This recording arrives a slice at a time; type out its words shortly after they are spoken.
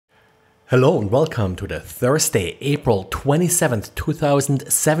Hello and welcome to the Thursday, April 27th,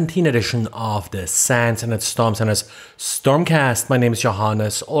 2017 edition of the SANS and Storm Center's Stormcast. My name is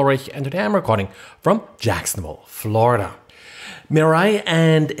Johannes Ulrich and today I'm recording from Jacksonville, Florida. Mirai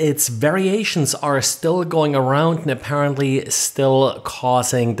and its variations are still going around and apparently still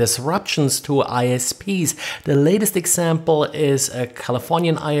causing disruptions to ISPs. The latest example is a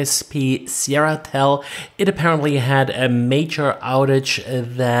Californian ISP, SierraTel. It apparently had a major outage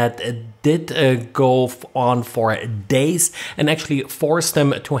that did go on for days and actually forced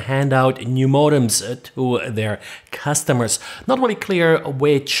them to hand out new modems to their customers. Not really clear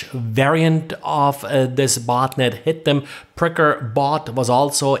which variant of this botnet hit them. Pricker bot was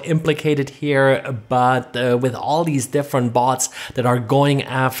also implicated here, but with all these different bots that are going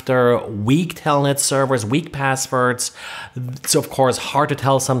after weak telnet servers, weak passwords, it's of course hard to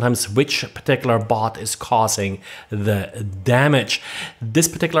tell sometimes which particular bot is causing the damage. This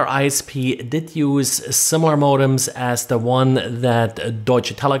particular ISP did use similar modems as the one that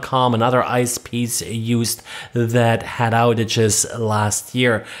Deutsche Telekom and other ISPs used that had outages last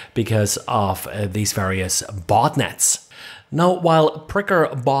year because of these various botnets. Now, while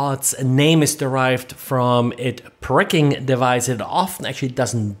Pricker bot's name is derived from it pricking device, it often actually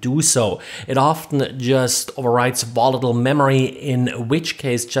doesn't do so. It often just overwrites volatile memory, in which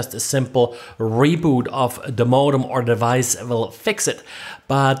case just a simple reboot of the modem or device will fix it.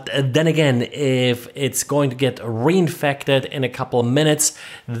 But then again, if it's going to get reinfected in a couple of minutes,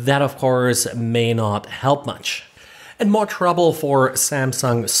 that of course may not help much. And more trouble for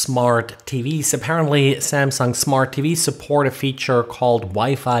Samsung Smart TVs. Apparently, Samsung Smart TVs support a feature called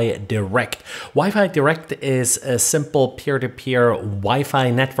Wi-Fi Direct. Wi-Fi Direct is a simple peer-to-peer Wi-Fi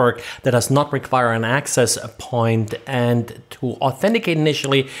network that does not require an access point, and to authenticate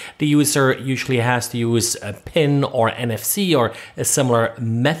initially, the user usually has to use a PIN or NFC or a similar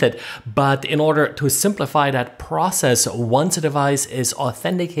method. But in order to simplify that process, once a device is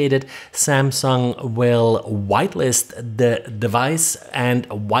authenticated, Samsung will whitelist the device, and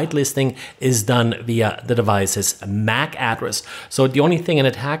whitelisting is done via the device's MAC address. So the only thing an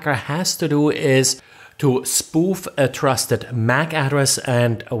attacker has to do is to spoof a trusted MAC address,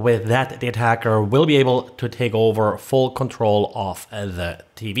 and with that the attacker will be able to take over full control of the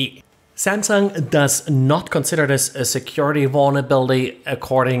TV. Samsung does not consider this a security vulnerability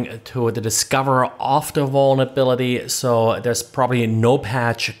according to the discoverer of the vulnerability, so there's probably no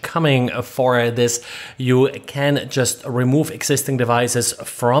patch coming for this. You can just remove existing devices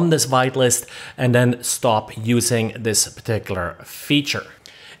from this whitelist and then stop using this particular feature.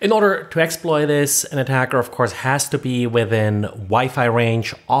 In order to exploit this, an attacker of course has to be within Wi-Fi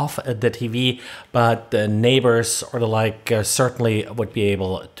range of the TV, but the neighbors or the like certainly would be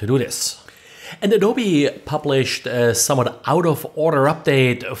able to do this. And Adobe published a somewhat out-of-order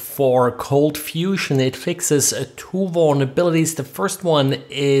update for Coldfusion. It fixes two vulnerabilities. The first one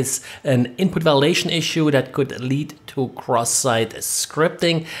is an input validation issue that could lead to cross-site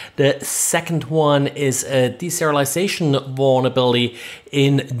scripting. The second one is a deserialization vulnerability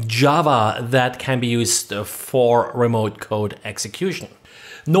in Java that can be used for remote code execution.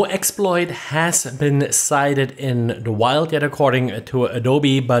 No exploit has been cited in the wild yet according to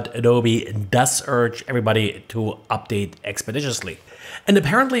Adobe, but Adobe does urge everybody to update expeditiously. And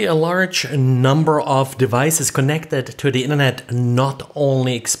apparently a large number of devices connected to the internet not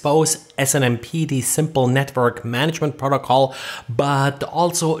only expose SNMP, the Simple Network Management Protocol, but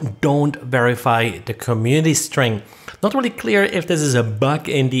also don't verify the community string. Not really clear if this is a bug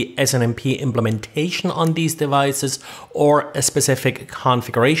in the SNMP implementation on these devices or a specific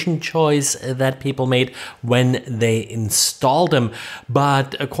configuration choice that people made when they installed them.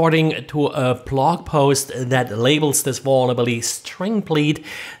 But according to a blog post that labels this vulnerability string bleed,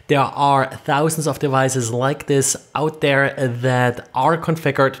 there are thousands of devices like this out there that are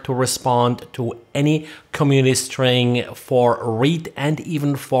configured to respond to any community string for read and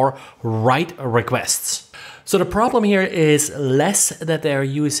even for write requests. So the problem here is less that they're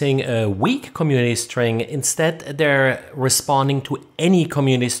using a weak community string. Instead, they're responding to any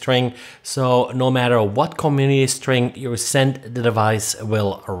community string. So no matter what community string you send, the device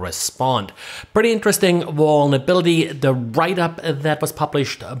will respond. Pretty interesting vulnerability. The write-up that was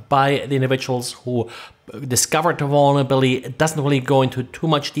published by the individuals who discovered the vulnerability doesn't really go into too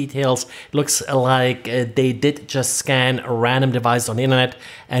much details. It looks like they did just scan a random device on the internet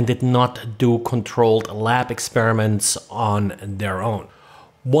and did not do controlled lab experiments on their own.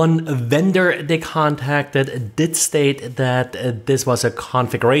 One vendor they contacted did state that this was a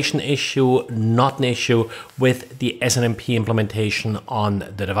configuration issue, not an issue with the SNMP implementation on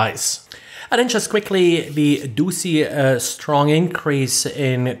the device. And then just quickly, we do see a strong increase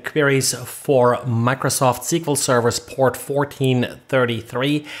in queries for Microsoft SQL Server's port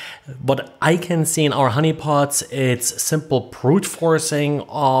 1433. What I can see in our honeypots, it's simple brute forcing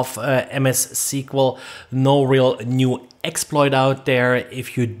of MS SQL, no real new exploit out there.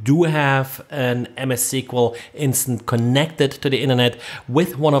 If you do have an MS SQL instance connected to the internet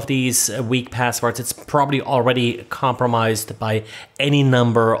with one of these weak passwords, it's probably already compromised by any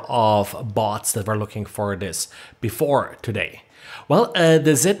number of bots that were looking for this before today. Well,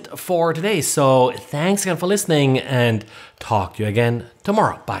 that's it for today. So thanks again for listening and talk to you again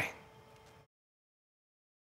tomorrow. Bye.